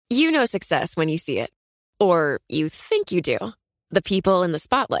You know success when you see it. Or you think you do. The people in the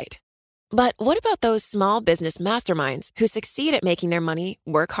spotlight. But what about those small business masterminds who succeed at making their money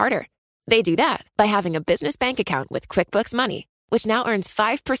work harder? They do that by having a business bank account with QuickBooks Money, which now earns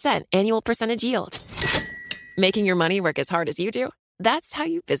 5% annual percentage yield. Making your money work as hard as you do? That's how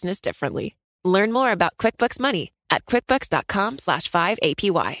you business differently. Learn more about QuickBooks Money at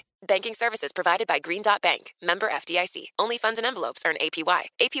quickbooks.com/5APY. Banking services provided by Green Dot Bank. Member FDIC. Only funds and envelopes earn APY.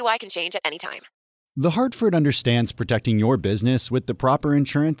 APY can change at any time. The Hartford understands protecting your business with the proper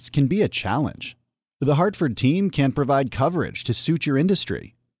insurance can be a challenge. The Hartford team can provide coverage to suit your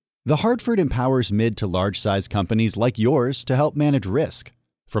industry. The Hartford empowers mid to large-size companies like yours to help manage risk,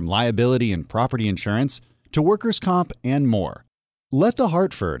 from liability and property insurance to workers' comp and more. Let The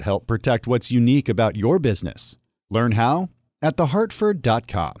Hartford help protect what's unique about your business. Learn how at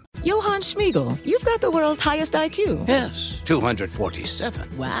thehartford.com. Johann Schmiegel, you've got the world's highest IQ. Yes,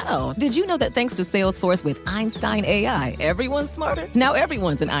 247. Wow. Did you know that thanks to Salesforce with Einstein AI, everyone's smarter? Now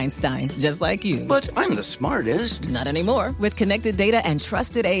everyone's an Einstein, just like you. But I'm the smartest. Not anymore. With connected data and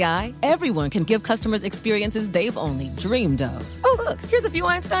trusted AI, everyone can give customers experiences they've only dreamed of. Oh, look, here's a few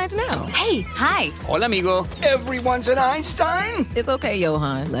Einsteins now. Hey, hi. Hola, amigo. Everyone's an Einstein? It's okay,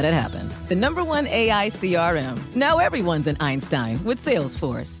 Johann. Let it happen. The #1 AI CRM. Now everyone's an Einstein with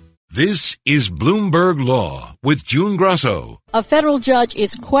Salesforce. This is Bloomberg Law with June Grosso. A federal judge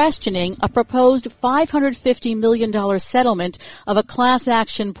is questioning a proposed $550 million settlement of a class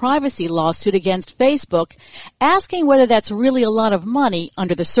action privacy lawsuit against Facebook, asking whether that's really a lot of money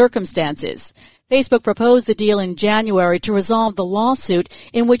under the circumstances. Facebook proposed the deal in January to resolve the lawsuit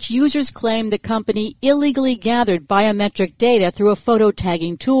in which users claim the company illegally gathered biometric data through a photo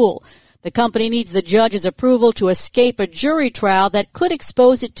tagging tool. The company needs the judge's approval to escape a jury trial that could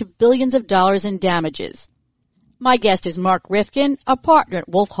expose it to billions of dollars in damages. My guest is Mark Rifkin, a partner at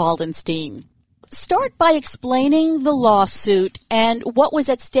Wolf Haldenstein. Start by explaining the lawsuit and what was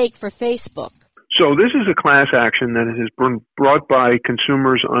at stake for Facebook. So this is a class action that has been brought by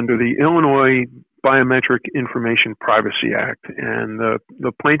consumers under the Illinois Biometric Information Privacy Act. And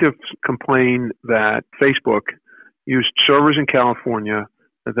the plaintiffs complain that Facebook used servers in California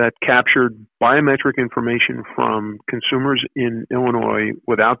that captured biometric information from consumers in Illinois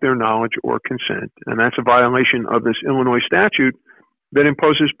without their knowledge or consent. And that's a violation of this Illinois statute that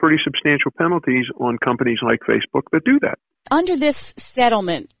imposes pretty substantial penalties on companies like Facebook that do that. Under this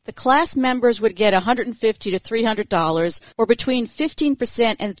settlement, the class members would get $150 to $300, or between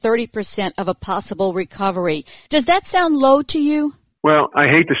 15% and 30% of a possible recovery. Does that sound low to you? Well, I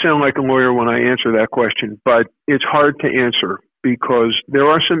hate to sound like a lawyer when I answer that question, but it's hard to answer because there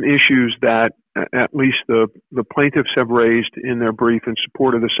are some issues that at least the plaintiffs have raised in their brief in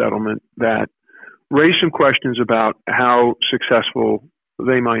support of the settlement that raise some questions about how successful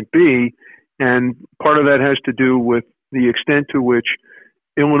they might be. And part of that has to do with the extent to which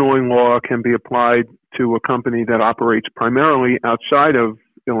Illinois law can be applied to a company that operates primarily outside of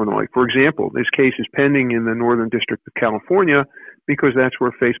Illinois. For example, this case is pending in the Northern District of California because that's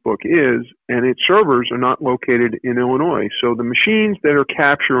where Facebook is, and its servers are not located in Illinois. So the machines that are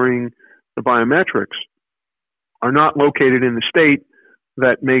capturing the biometrics are not located in the state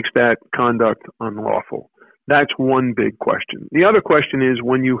that makes that conduct unlawful. That's one big question. The other question is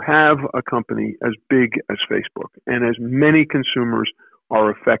when you have a company as big as Facebook and as many consumers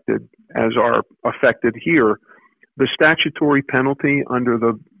are affected as are affected here, the statutory penalty under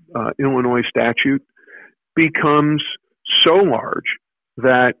the Illinois statute becomes so large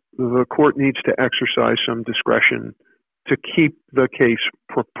that the court needs to exercise some discretion to keep the case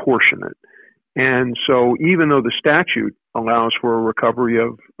proportionate. And so even though the statute allows for a recovery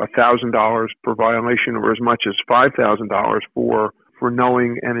of $1,000 per violation or as much as $5,000 for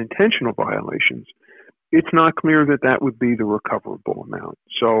knowing and intentional violations, it's not clear that that would be the recoverable amount.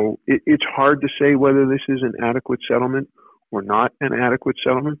 So it's hard to say whether this is an adequate settlement or not an adequate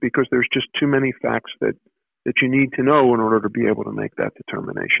settlement because there's just too many facts that you need to know in order to be able to make that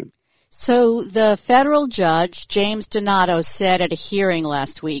determination. So the federal judge, James Donato, said at a hearing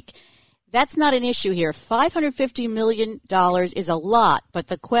last week, that's not an issue here. $550 million is a lot, but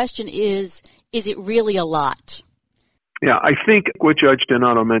the question is it really a lot? Yeah, I think what Judge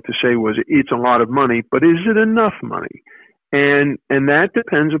Donato meant to say was it's a lot of money, but is it enough money? And that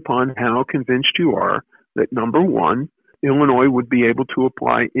depends upon how convinced you are that, number one, Illinois would be able to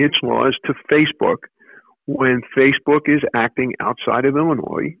apply its laws to Facebook when Facebook is acting outside of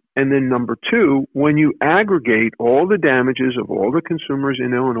Illinois. And then number two, when you aggregate all the damages of all the consumers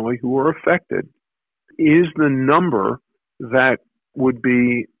in Illinois who are affected, is the number that would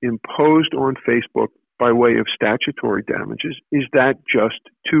be imposed on Facebook by way of statutory damages, is that just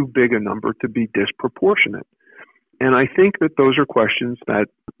too big a number to be disproportionate? And I think that those are questions that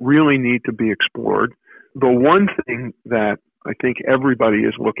really need to be explored. The one thing that I think everybody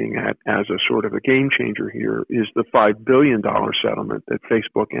is looking at as a sort of a game changer here is the $5 billion settlement that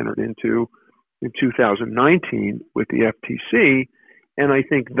Facebook entered into in 2019 with the FTC. And I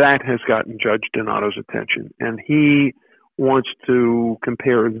think that has gotten Judge Donato's attention. And he wants to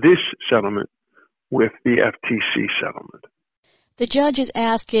compare this settlement with the FTC settlement. The judge is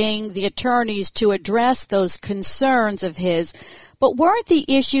asking the attorneys to address those concerns of his, but weren't the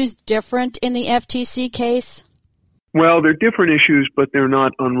issues different in the FTC case? Well, they're different issues, but they're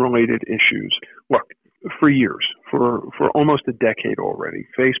not unrelated issues. Look, for years, for almost a decade already,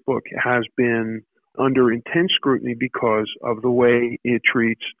 Facebook has been under intense scrutiny because of the way it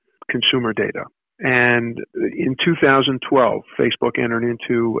treats consumer data. And in 2012, Facebook entered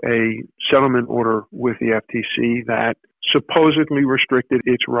into a settlement order with the FTC that supposedly restricted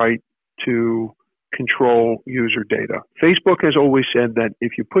its right to control user data. Facebook has always said that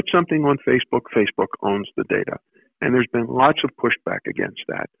if you put something on Facebook, Facebook owns the data. And there's been lots of pushback against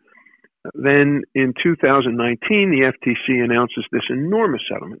that. Then in 2019, the FTC announces this enormous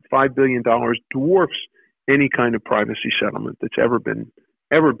settlement. $5 billion dwarfs any kind of privacy settlement that's ever been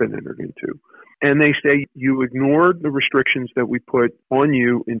entered into. And they say you ignored the restrictions that we put on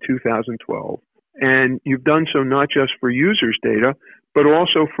you in 2012. And you've done so not just for users' data, but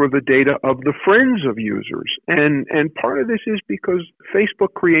also for the data of the friends of users. And part of this is because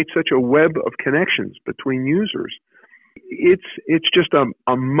Facebook creates such a web of connections between users. It's just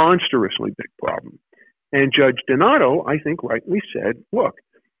a monstrously big problem. And Judge Donato, I think, rightly said, look,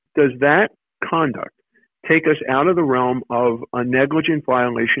 does that conduct take us out of the realm of a negligent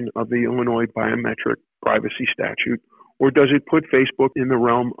violation of the Illinois biometric privacy statute, or does it put Facebook in the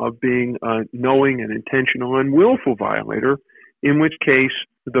realm of being a knowing and intentional and willful violator, in which case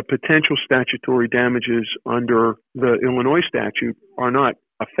the potential statutory damages under the Illinois statute are not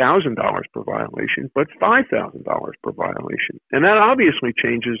 $1,000 per violation, but $5,000 per violation. And that obviously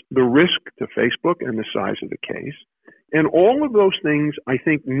changes the risk to Facebook and the size of the case. And all of those things, I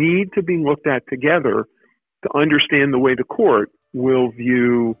think, need to be looked at together to understand the way the court will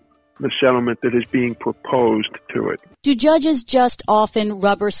view the settlement that is being proposed to it. Do judges just often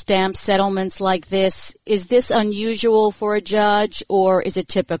rubber stamp settlements like this? Is this unusual for a judge, or is it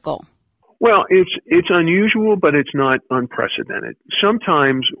typical? Well, it's unusual, but it's not unprecedented.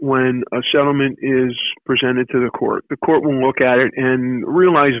 Sometimes when a settlement is presented to the court will look at it and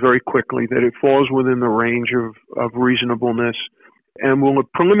realize very quickly that it falls within the range of reasonableness, and will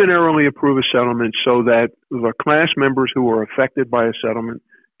preliminarily approve a settlement so that the class members who are affected by a settlement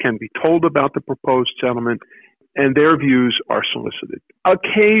can be told about the proposed settlement, and their views are solicited.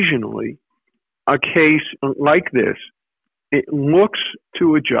 Occasionally, a case like this, it looks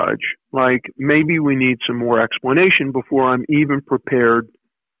to a judge like maybe we need some more explanation before I'm even prepared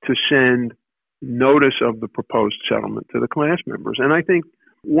to send notice of the proposed settlement to the class members. And I think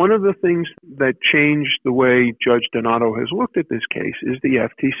one of the things that changed the way Judge Donato has looked at this case is the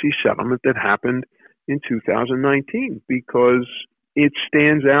FTC settlement that happened in 2019, because it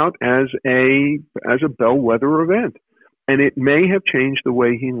stands out as a bellwether event. And it may have changed the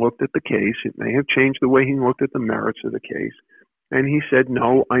way he looked at the case. It may have changed the way he looked at the merits of the case. And he said,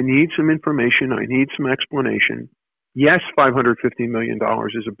 no, I need some information. I need some explanation. Yes, $550 million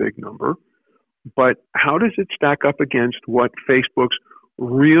is a big number, but how does it stack up against what Facebook's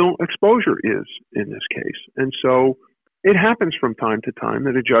real exposure is in this case? And so it happens from time to time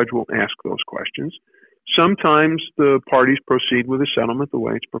that a judge will ask those questions. Sometimes the parties proceed with a settlement the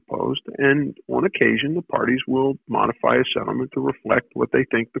way it's proposed, and on occasion the parties will modify a settlement to reflect what they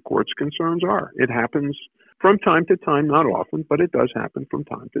think the court's concerns are. It happens from time to time, not often, but it does happen from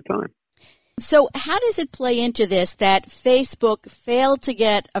time to time. So how does it play into this that Facebook failed to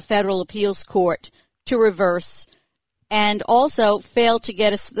get a federal appeals court to reverse and also failed to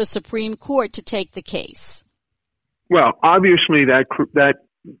get the Supreme Court to take the case? Well, obviously that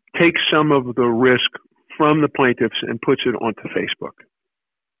takes some of the risk from the plaintiffs and puts it onto Facebook.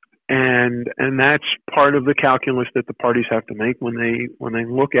 And that's part of the calculus that the parties have to make when they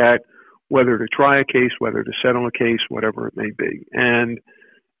look at whether to try a case, whether to settle a case, whatever it may be. And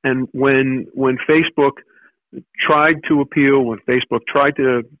when Facebook tried to appeal, when Facebook tried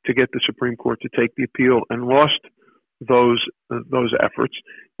to get the Supreme Court to take the appeal and lost those efforts,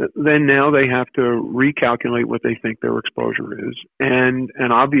 then now they have to recalculate what they think their exposure is, and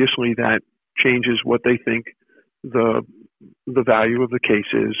obviously that changes what they think the value of the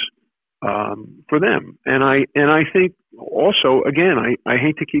case is for them. And I think also, again, I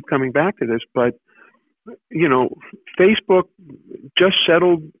hate to keep coming back to this, but Facebook just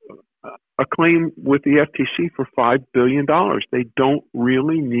settled a claim with the FTC for $5 billion. They don't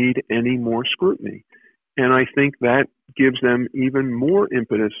really need any more scrutiny. And I think that gives them even more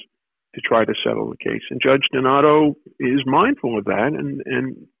impetus to try to settle the case. And Judge Donato is mindful of that.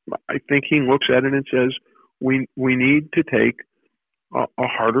 And I think he looks at it and says, we need to take a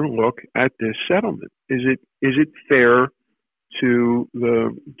harder look at this settlement. Is it fair to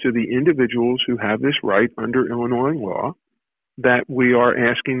the individuals who have this right under Illinois law that we are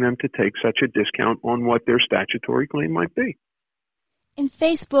asking them to take such a discount on what their statutory claim might be? And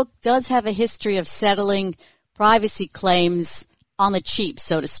Facebook does have a history of settling privacy claims on the cheap,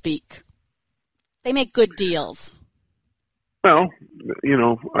 so to speak. They make good deals. Well,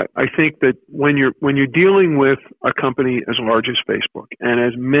 I think that when you're dealing with a company as large as Facebook and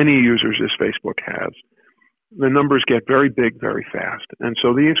as many users as Facebook has, the numbers get very big very fast. And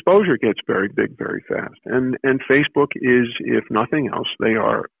so the exposure gets very big very fast. And Facebook is, if nothing else, they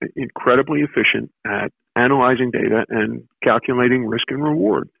are incredibly efficient at analyzing data and calculating risk and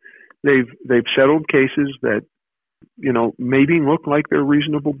reward. They've settled cases that, maybe look like they're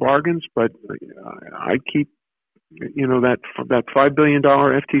reasonable bargains, but I keep, that $5 billion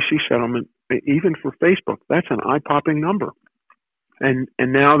FTC settlement, even for Facebook, that's an eye-popping number. And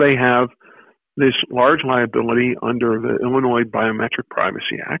now they have this large liability under the Illinois Biometric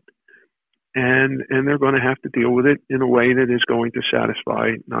Privacy Act, and they're going to have to deal with it in a way that is going to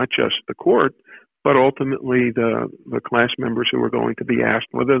satisfy not just the court, but ultimately the class members who are going to be asked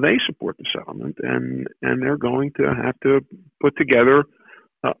whether they support the settlement, and they're going to have to put together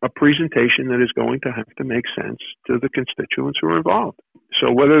a presentation that is going to have to make sense to the constituents who are involved.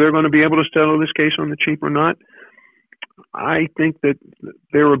 So whether they're going to be able to settle this case on the cheap or not, I think that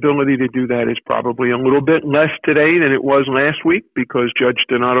their ability to do that is probably a little bit less today than it was last week, because Judge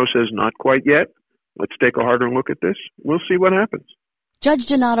Donato says not quite yet. Let's take a harder look at this. We'll see what happens. Judge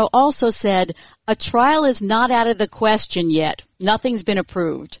Donato also said a trial is not out of the question yet. Nothing's been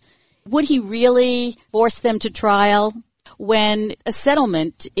approved. Would he really force them to trial when a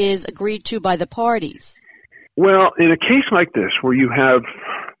settlement is agreed to by the parties? Well, in a case like this, where you have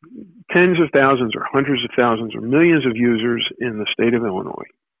tens of thousands or hundreds of thousands or millions of users in the state of Illinois,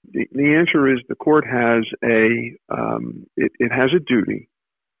 the answer is the court has it has a duty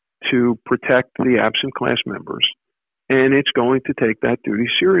to protect the absent class members, and it's going to take that duty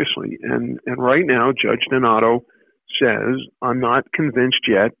seriously. And right now, Judge Donato says, I'm not convinced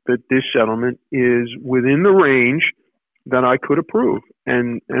yet that this settlement is within the range that I could approve.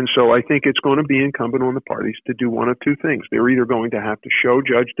 And so I think it's going to be incumbent on the parties to do one of two things. They're either going to have to show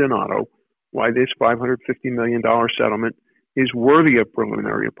Judge Donato why this $550 million settlement is worthy of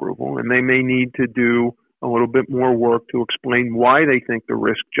preliminary approval, and they may need to do a little bit more work to explain why they think the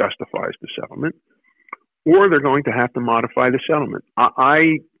risk justifies the settlement, or they're going to have to modify the settlement.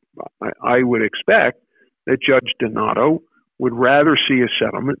 I would expect that Judge Donato would rather see a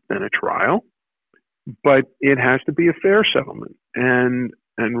settlement than a trial, but it has to be a fair settlement. And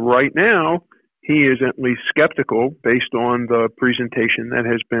right now, he is at least skeptical based on the presentation that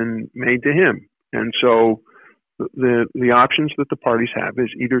has been made to him. And so the options that the parties have is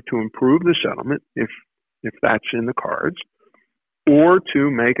either to improve the settlement, if that's in the cards, or to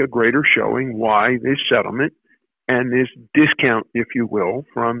make a greater showing why this settlement and this discount, if you will,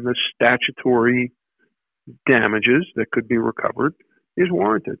 from the statutory damages that could be recovered is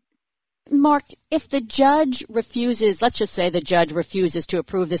warranted. Mark, if the judge refuses, let's just say the judge refuses to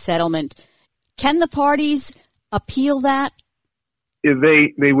approve the settlement, can the parties appeal that?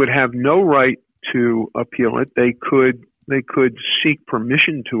 They would have no right to appeal it. They could seek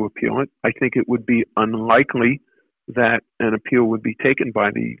permission to appeal it. I think it would be unlikely that an appeal would be taken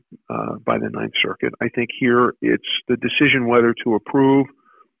by the Ninth Circuit. I think here it's the decision whether to approve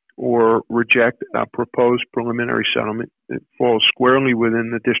or reject a proposed preliminary settlement. It falls squarely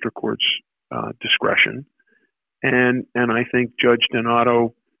within the district court's discretion, and I think Judge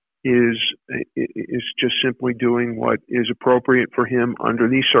Donato is just simply doing what is appropriate for him under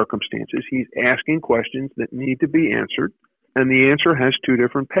these circumstances. He's asking questions that need to be answered, and the answer has two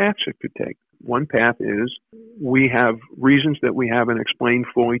different paths it could take. One path is, we have reasons that we haven't explained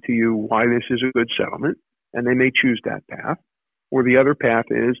fully to you why this is a good settlement, and they may choose that path. Or the other path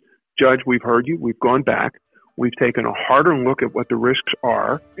is, Judge, we've heard you, we've gone back, we've taken a harder look at what the risks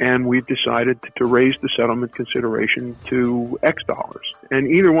are, and we've decided to raise the settlement consideration to X dollars. And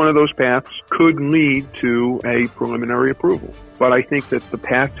either one of those paths could lead to a preliminary approval. But I think that the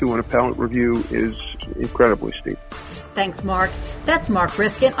path to an appellate review is incredibly steep. Thanks, Mark. That's Mark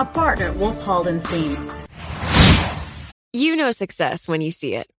Rifkin, a partner at Wolf Haldenstein. You know success when you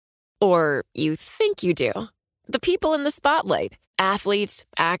see it. Or you think you do. The people in the spotlight, athletes,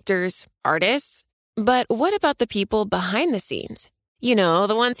 actors, artists. But what about the people behind the scenes? You know,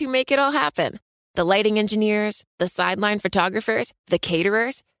 the ones who make it all happen. The lighting engineers, the sideline photographers, the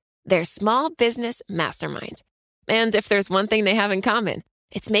caterers. They're small business masterminds. And if there's one thing they have in common,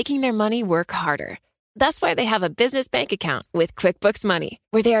 it's making their money work harder. That's why they have a business bank account with QuickBooks Money,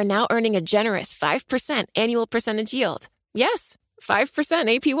 where they are now earning a generous 5% annual percentage yield. Yes,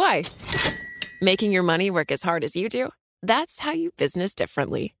 5% APY. Making your money work as hard as you do? That's how you business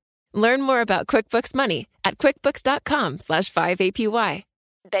differently. Learn more about QuickBooks Money at quickbooks.com/5APY.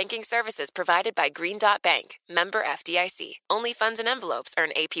 Banking services provided by Green Dot Bank, member FDIC. Only funds and envelopes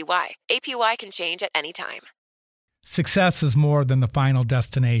earn APY. APY can change at any time. Success is more than the final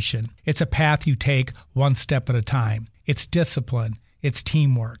destination. It's a path you take one step at a time. It's discipline, it's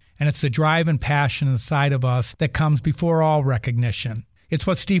teamwork, and it's the drive and passion inside of us that comes before all recognition. It's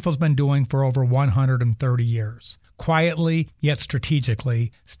what Stifel's been doing for over 130 years. Quietly, yet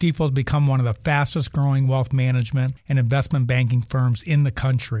strategically, Stifel's become one of the fastest growing wealth management and investment banking firms in the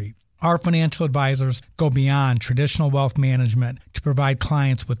country. Our financial advisors go beyond traditional wealth management to provide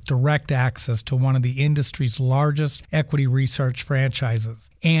clients with direct access to one of the industry's largest equity research franchises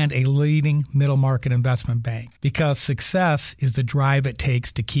and a leading middle market investment bank, because success is the drive it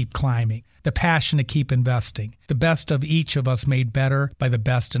takes to keep climbing, the passion to keep investing, the best of each of us made better by the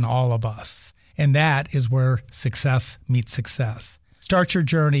best in all of us. And that is where success meets success. Start your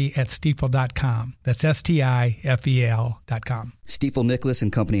journey at Stifel.com. That's STIFEL.com. Stifel Nicholas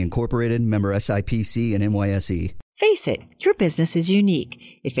and Company Incorporated, member SIPC and NYSE. Face it, your business is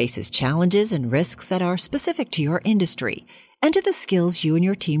unique. It faces challenges and risks that are specific to your industry and to the skills you and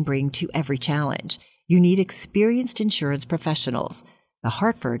your team bring to every challenge. You need experienced insurance professionals. The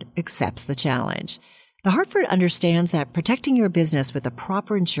Hartford accepts the challenge. The Hartford understands that protecting your business with the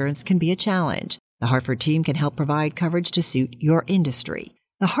proper insurance can be a challenge. The Hartford team can help provide coverage to suit your industry.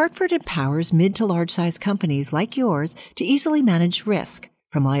 The Hartford empowers mid to large-size companies like yours to easily manage risk,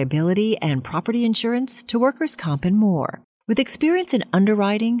 from liability and property insurance to workers' comp and more. With experience in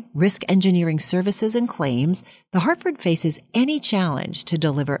underwriting, risk engineering services, and claims, the Hartford faces any challenge to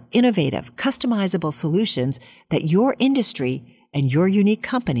deliver innovative, customizable solutions that your industry and your unique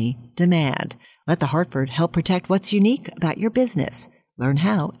company demand. Let the Hartford help protect what's unique about your business. Learn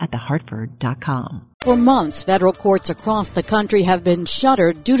how at thehartford.com. For months, federal courts across the country have been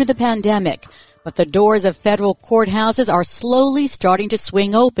shuttered due to the pandemic. But the doors of federal courthouses are slowly starting to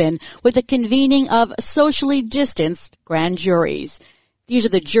swing open with the convening of socially distanced grand juries. These are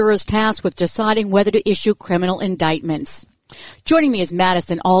the jurors tasked with deciding whether to issue criminal indictments. Joining me is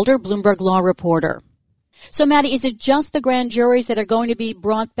Madison Alder, Bloomberg Law reporter. So, Maddie, is it just the grand juries that are going to be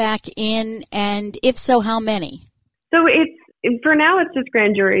brought back in? And if so, how many? So for now, it's just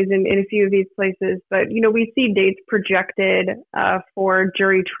grand juries in a few of these places. But, we see dates projected for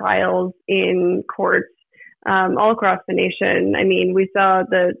jury trials in courts all across the nation. I mean, we saw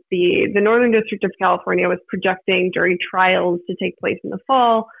the Northern District of California was projecting jury trials to take place in the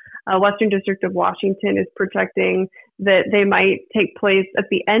fall. Western District of Washington is projecting that they might take place at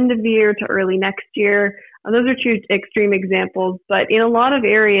the end of the year to early next year. Those are two extreme examples, but in a lot of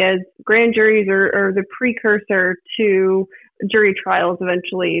areas, grand juries are the precursor to jury trials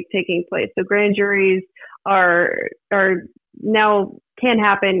eventually taking place. So grand juries are now can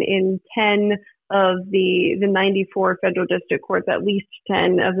happen in 10 of the 94 federal district courts, at least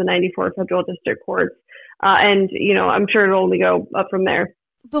 10 of the 94 federal district courts. And, I'm sure it'll only go up from there.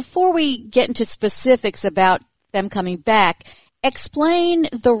 Before we get into specifics about them coming back, explain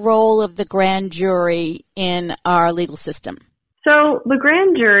the role of the grand jury in our legal system. So the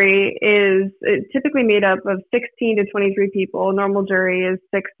grand jury is typically made up of 16 to 23 people. Normal jury is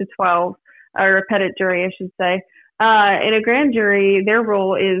 6 to 12, or a petit jury, I should say. In a grand jury, their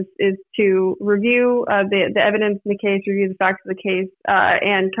role is to review the evidence in the case, review the facts of the case,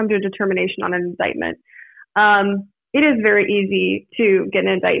 and come to a determination on an indictment. It is very easy to get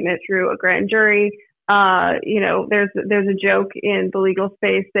an indictment through a grand jury. There's a joke in the legal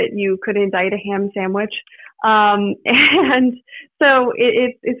space that you could indict a ham sandwich. And so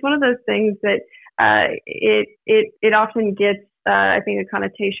it's one of those things that it often gets, I think, a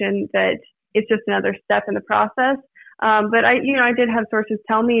connotation that it's just another step in the process. But I did have sources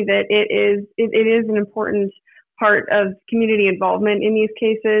tell me that it is an important part of community involvement in these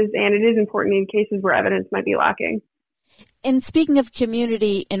cases, and it is important in cases where evidence might be lacking. And speaking of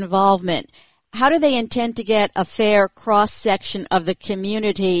community involvement, how do they intend to get a fair cross-section of the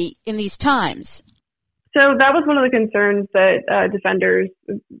community in these times? So that was one of the concerns that defenders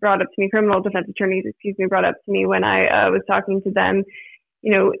brought up to me, criminal defense attorneys, brought up to me when I was talking to them,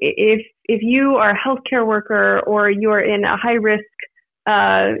 if you are a healthcare worker or you are in a high risk,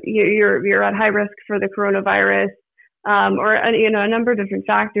 you're at high risk for the coronavirus, or a number of different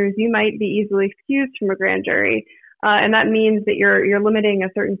factors, you might be easily excused from a grand jury, and that means that you're limiting a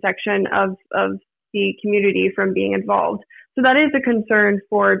certain section of the community from being involved. So that is a concern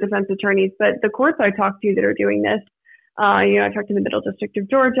for defense attorneys. But the courts I talked to that are doing this, I talked to the Middle District of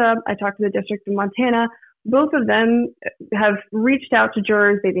Georgia, I talked to the District of Montana. Both of them have reached out to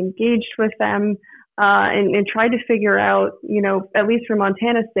jurors, they've engaged with them, and tried to figure out, at least for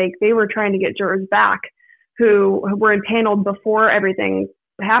Montana's sake, they were trying to get jurors back who were impaneled before everything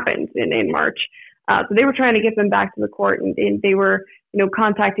happened in March. So they were trying to get them back to the court, and they were,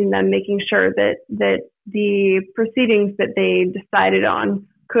 contacting them, making sure that the proceedings that they decided on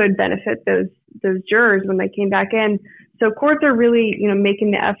could benefit those jurors when they came back in. So courts are really,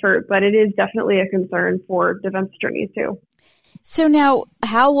 making the effort, but it is definitely a concern for defense attorneys too. So now,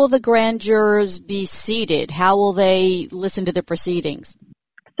 how will the grand jurors be seated? How will they listen to the proceedings?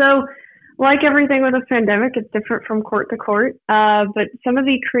 So, like everything with this pandemic, it's different from court to court. But some of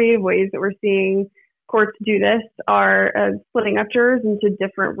the creative ways that we're seeing courts do this are splitting up jurors into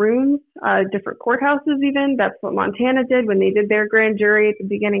different rooms, different courthouses even. That's what Montana did when they did their grand jury at the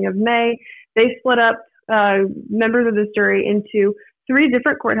beginning of May. They split up members of this jury into 3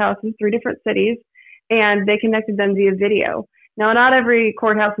 different courthouses, 3 different cities, and they connected them via video. Now, not every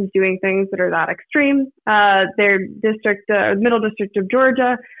courthouse is doing things that are that extreme. Their district, Middle District of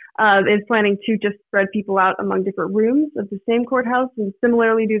Georgia, is planning to just spread people out among different rooms of the same courthouse and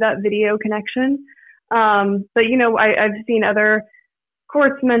similarly do that video connection. But, I've seen other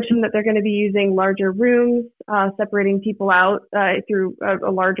courts mention that they're going to be using larger rooms, separating people out through a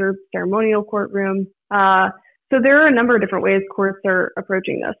larger ceremonial courtroom. So there are a number of different ways courts are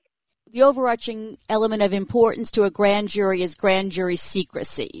approaching this. The overarching element of importance to a grand jury is grand jury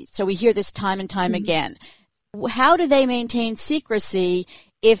secrecy. So we hear this time and time again. How do they maintain secrecy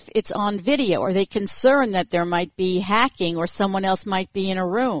if it's on video? Are they concerned that there might be hacking or someone else might be in a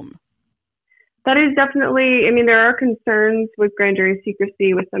room? That is definitely, there are concerns with grand jury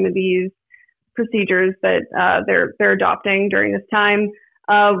secrecy with some of these procedures that they're adopting during this time.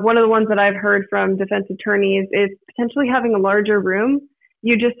 One of the ones that I've heard from defense attorneys is potentially having a larger room.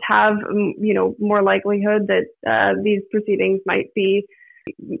 You just have, more likelihood that these proceedings might be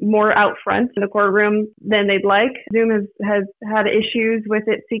more out front in the courtroom than they'd like. Zoom has had issues with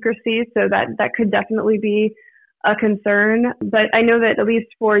its secrecy, so that could definitely be a concern. But I know that at least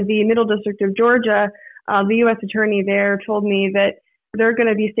for the Middle District of Georgia, the U.S. attorney there told me that they're going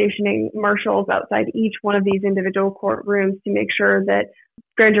to be stationing marshals outside each one of these individual courtrooms to make sure that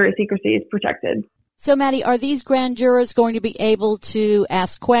grand jury secrecy is protected. So, Maddie, are these grand jurors going to be able to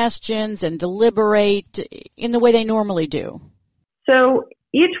ask questions and deliberate in the way they normally do? So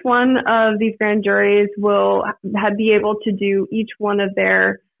each one of these grand juries will be able to do each one of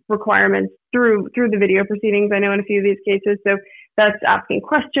their requirements through the video proceedings. I know in a few of these cases. So that's asking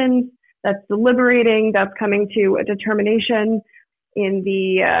questions, that's deliberating, that's coming to a determination in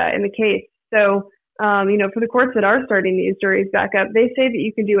the case. So, for the courts that are starting these juries back up, they say that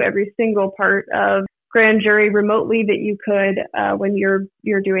you can do every single part of grand jury remotely that you could when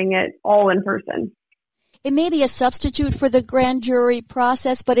you're doing it all in person. It may be a substitute for the grand jury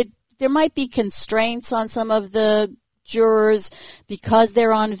process, but there might be constraints on some of the jurors because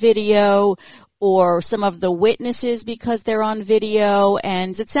they're on video, or some of the witnesses because they're on video.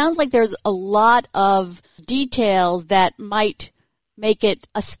 And it sounds like there's a lot of details that might make it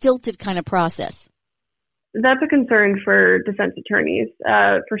a stilted kind of process. That's a concern for defense attorneys,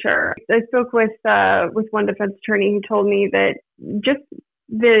 for sure. I spoke with one defense attorney who told me that just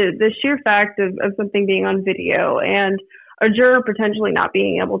the sheer fact of something being on video and a juror potentially not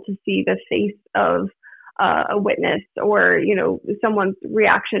being able to see the face of a witness or, someone's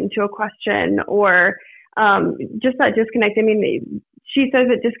reaction to a question or just that disconnect. She says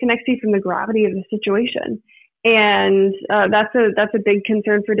it disconnects you from the gravity of the situation. And that's a big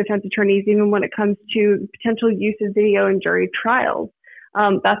concern for defense attorneys, even when it comes to potential use of video in jury trials.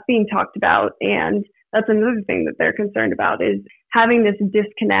 That's being talked about, and that's another thing that they're concerned about is having this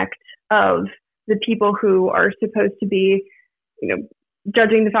disconnect of the people who are supposed to be,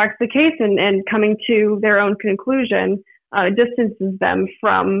 judging the facts of the case and coming to their own conclusion, distances them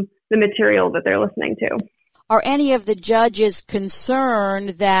from the material that they're listening to. Are any of the judges concerned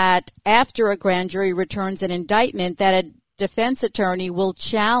that after a grand jury returns an indictment that a defense attorney will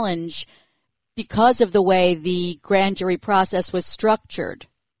challenge because of the way the grand jury process was structured?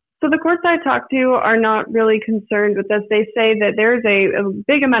 So the courts I talked to are not really concerned with this. They say that there's a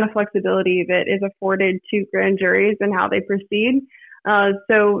big amount of flexibility that is afforded to grand juries and how they proceed.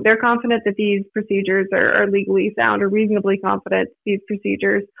 So they're confident that these procedures are legally sound, or reasonably confident these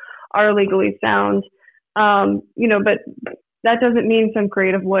procedures are legally sound. But that doesn't mean some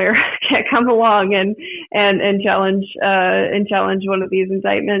creative lawyer can't come along and challenge one of these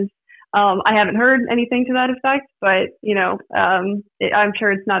indictments. I haven't heard anything to that effect, but I'm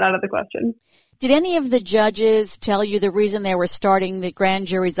sure it's not out of the question. Did any of the judges tell you the reason they were starting the grand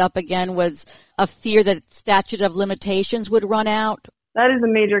juries up again was a fear that statute of limitations would run out? That is a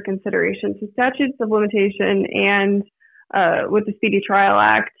major consideration. So statutes of limitation and with the Speedy Trial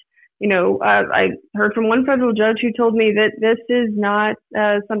Act, I heard from one federal judge who told me that this is not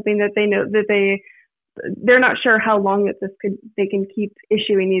something that they know, that they're not sure how long that they can keep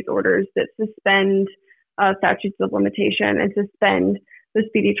issuing these orders that suspend statutes of limitation and suspend the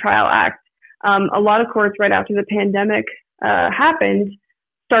Speedy Trial Act. A lot of courts right after the pandemic happened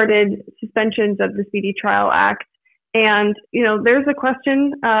started suspensions of the Speedy Trial Act. And, there's a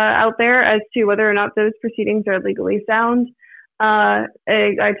question out there as to whether or not those proceedings are legally sound. I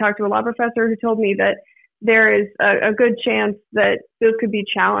talked to a law professor who told me that there is a good chance that those could be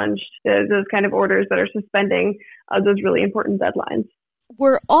challenged, those kind of orders that are suspending those really important deadlines.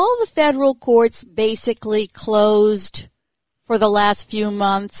 Were all the federal courts basically closed for the last few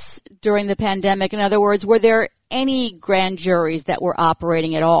months during the pandemic? In other words, were there any grand juries that were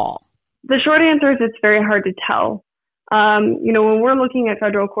operating at all? The short answer is it's very hard to tell. When we're looking at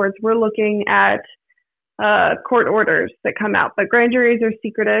federal courts, we're looking at court orders that come out, but grand juries are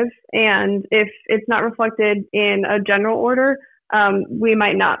secretive, and if it's not reflected in a general order, we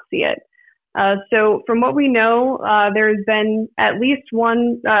might not see it. So from what we know, there's been at least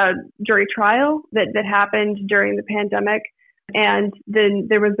one jury trial that happened during the pandemic, and then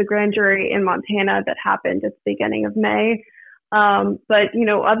there was the grand jury in Montana that happened at the beginning of May. But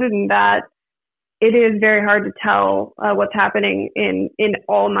other than that, it is very hard to tell what's happening in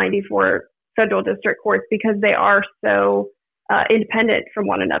all 94 federal district courts because they are so independent from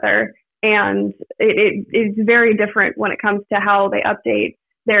one another. And it is very different when it comes to how they update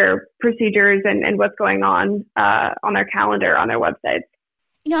their procedures and what's going on their calendar, on their websites.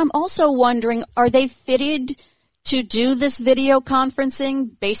 I'm also wondering, are they fitted to do this video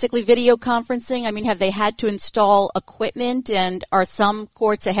conferencing, basically video conferencing? I mean, have they had to install equipment, and are some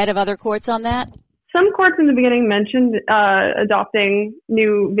courts ahead of other courts on that? Some courts in the beginning mentioned adopting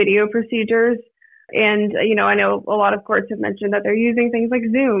new video procedures. And, I know a lot of courts have mentioned that they're using things like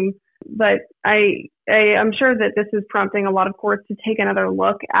Zoom. But I'm sure that this is prompting a lot of courts to take another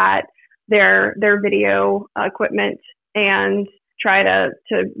look at their video equipment and try to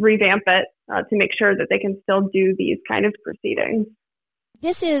revamp it to make sure that they can still do these kind of proceedings.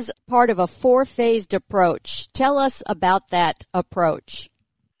 This is part of a 4-phased approach. Tell us about that approach.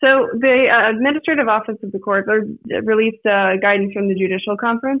 So the Administrative Office of the Court released guidance from the Judicial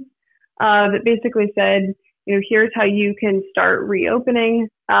Conference that basically said, here's how you can start reopening.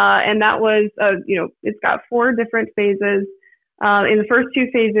 And that was, it's got 4 different phases. In the first 2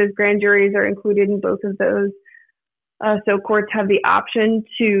 phases, grand juries are included in both of those. So courts have the option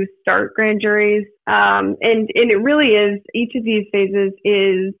to start grand juries. And it really is, each of these phases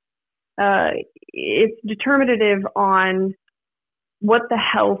is, it's determinative on what the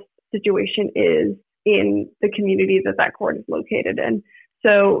health situation is in the community that court is located in.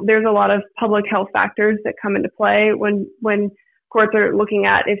 So there's a lot of public health factors that come into play when courts are looking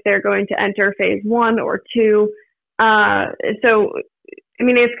at if they're going to enter phase 1 or 2.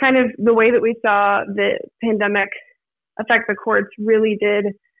 It's kind of the way that we saw the pandemic affect the courts really did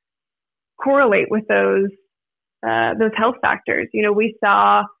correlate with those health factors. We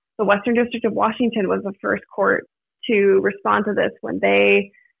saw the Western District of Washington was the first court to respond to this when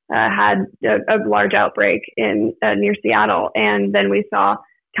they had a large outbreak in near Seattle. And then we saw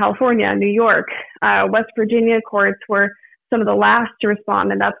California, New York, West Virginia courts were some of the last to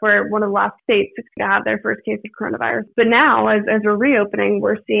respond. And that's where one of the last states to have their first case of coronavirus. But now, as we're reopening,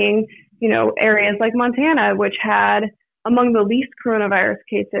 we're seeing, areas like Montana, which had among the least coronavirus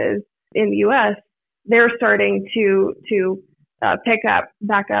cases in the U.S., they're starting to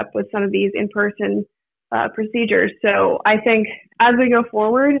back up with some of these in-person procedures. So I think as we go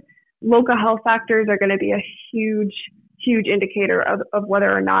forward, local health factors are going to be a huge, huge indicator of whether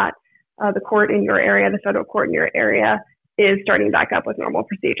or not the court in your area, the federal court in your area, is starting back up with normal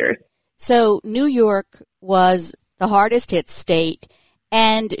procedures. So New York was the hardest hit state,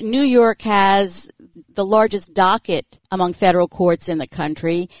 and New York has the largest docket among federal courts in the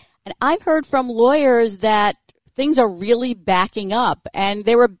country. And I've heard from lawyers that things are really backing up, and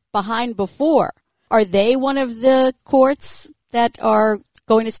they were behind before. Are they one of the courts that are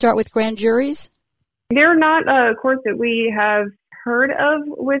going to start with grand juries? They're not a court that we have heard of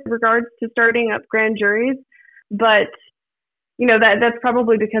with regards to starting up grand juries, but that's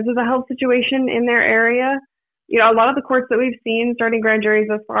probably because of the health situation in their area. A lot of the courts that we've seen starting grand juries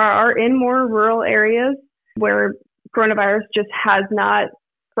thus far are in more rural areas where coronavirus just has not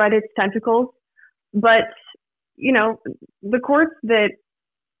spread its tentacles. But, the courts that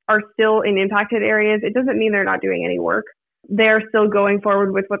are still in impacted areas, it doesn't mean they're not doing any work. They're still going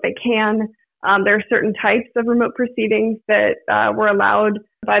forward with what they can. There are certain types of remote proceedings that were allowed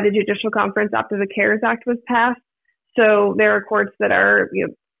by the Judicial Conference after the CARES Act was passed. So there are courts that are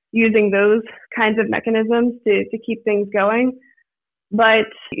using those kinds of mechanisms to keep things going. But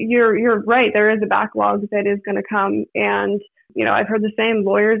you're right. There is a backlog that is going to come. And, I've heard the same.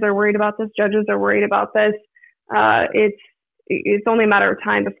 Lawyers are worried about this. Judges are worried about this. It's only a matter of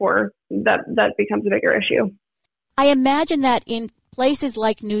time before that becomes a bigger issue. I imagine that in places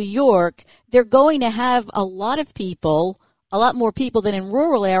like New York, they're going to have a lot of people, a lot more people than in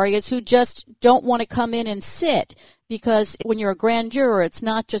rural areas who just don't want to come in and sit. Because when you're a grand juror, it's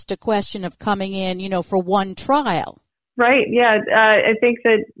not just a question of coming in, for one trial. Right. Yeah. I think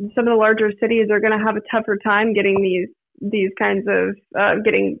that some of the larger cities are going to have a tougher time getting these kinds of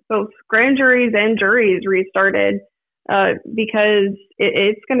getting both grand juries and juries restarted because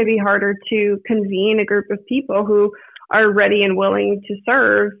it's going to be harder to convene a group of people who are ready and willing to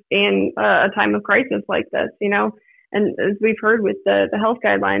serve in a time of crisis like this, And as we've heard with the health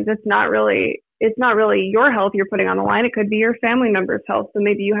guidelines, it's not really your health you're putting on the line. It could be your family member's health. So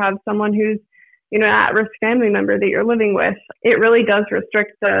maybe you have someone who's, an at-risk family member that you're living with. It really does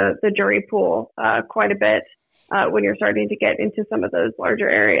restrict the jury pool quite a bit when you're starting to get into some of those larger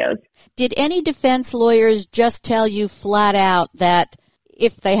areas. Did any defense lawyers just tell you flat out that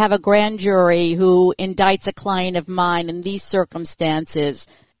if they have a grand jury who indicts a client of mine in these circumstances,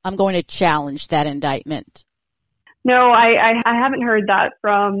 I'm going to challenge that indictment? No, I haven't heard that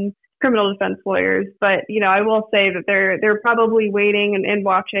from criminal defense lawyers, but, I will say that they're probably waiting and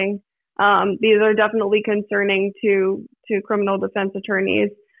watching. These are definitely concerning to criminal defense attorneys.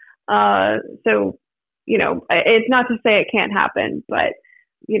 So, it's not to say it can't happen, but,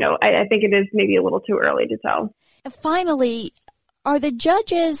 I think it is maybe a little too early to tell. Finally, are the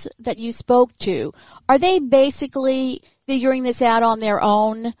judges that you spoke to, are they basically figuring this out on their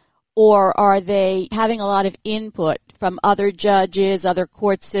own, or are they having a lot of input from other judges, other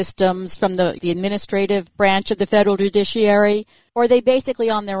court systems, from the administrative branch of the federal judiciary, or are they basically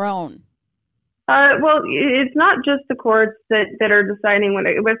on their own? Well, it's not just the courts that are deciding,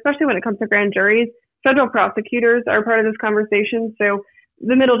 especially when it comes to grand juries. Federal prosecutors are part of this conversation. So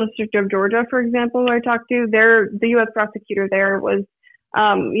the Middle District of Georgia, for example, who I talked to, the U.S. prosecutor there was,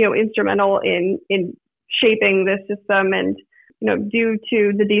 instrumental in shaping this system. And, due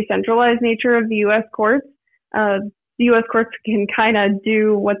to the decentralized nature of the U.S. courts, the U.S. courts can kind of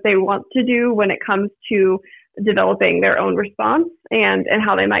do what they want to do when it comes to developing their own response and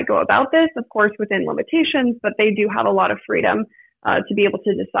how they might go about this, of course, within limitations, but they do have a lot of freedom to be able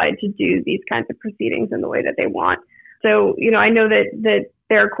to decide to do these kinds of proceedings in the way that they want. So, I know that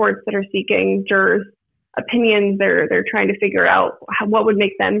there are courts that are seeking jurors' opinions. They're trying to figure out what would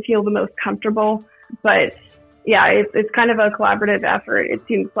make them feel the most comfortable. But yeah, it's kind of a collaborative effort, it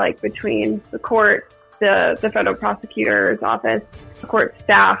seems like, between the court, the federal prosecutor's office, the court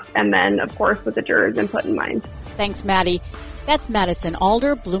staff, and then, of course, with the jurors' input in mind. Thanks, Maddie. That's Madison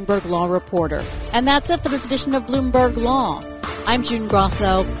Alder, Bloomberg Law reporter. And that's it for this edition of Bloomberg Law. I'm June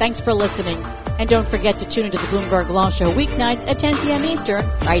Grosso. Thanks for listening. And don't forget to tune into the Bloomberg Law Show weeknights at 10 p.m. Eastern,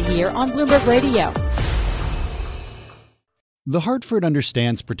 right here on Bloomberg Radio. The Hartford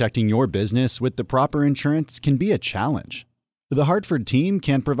understands protecting your business with the proper insurance can be a challenge. The Hartford team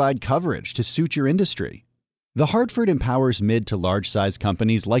can provide coverage to suit your industry. The Hartford empowers mid to large-size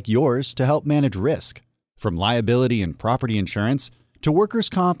companies like yours to help manage risk, from liability and property insurance to workers'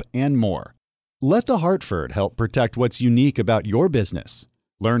 comp and more. Let The Hartford help protect what's unique about your business.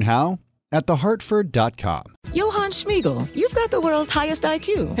 Learn how at thehartford.com. Johann Schmiegel, you've got the world's highest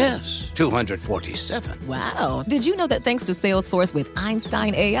IQ. Yes, 247. Wow. Did you know that thanks to Salesforce with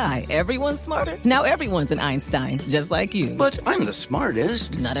Einstein AI, everyone's smarter? Now everyone's an Einstein, just like you. But I'm the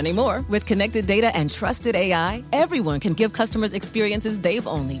smartest. Not anymore. With connected data and trusted AI, everyone can give customers experiences they've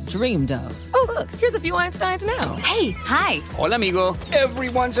only dreamed of. Oh, look, here's a few Einsteins now. Hey. Hi. Hola, amigo.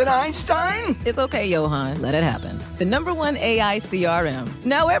 Everyone's an Einstein? It's okay, Johann. Let it happen. The #1 AI CRM.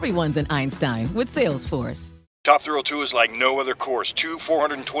 Now everyone's an Einstein with Salesforce. Top Thrill 2 is like no other course. 2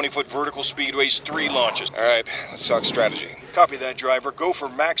 420-foot vertical speedways, 3 launches. All right, let's talk strategy. Copy that, driver. Go for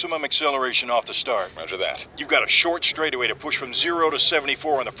maximum acceleration off the start. Roger that. You've got a short straightaway to push from 0 to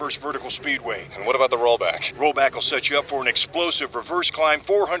 74 on the first vertical speedway. And what about the rollback? Rollback will set you up for an explosive reverse climb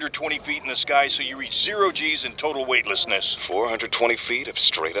 420 feet in the sky so you reach 0 Gs in total weightlessness. 420 feet of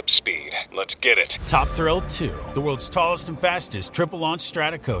straight-up speed. Let's get it. Top Thrill 2, the world's tallest and fastest triple-launch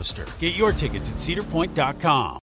strata coaster. Get your tickets at cedarpoint.com.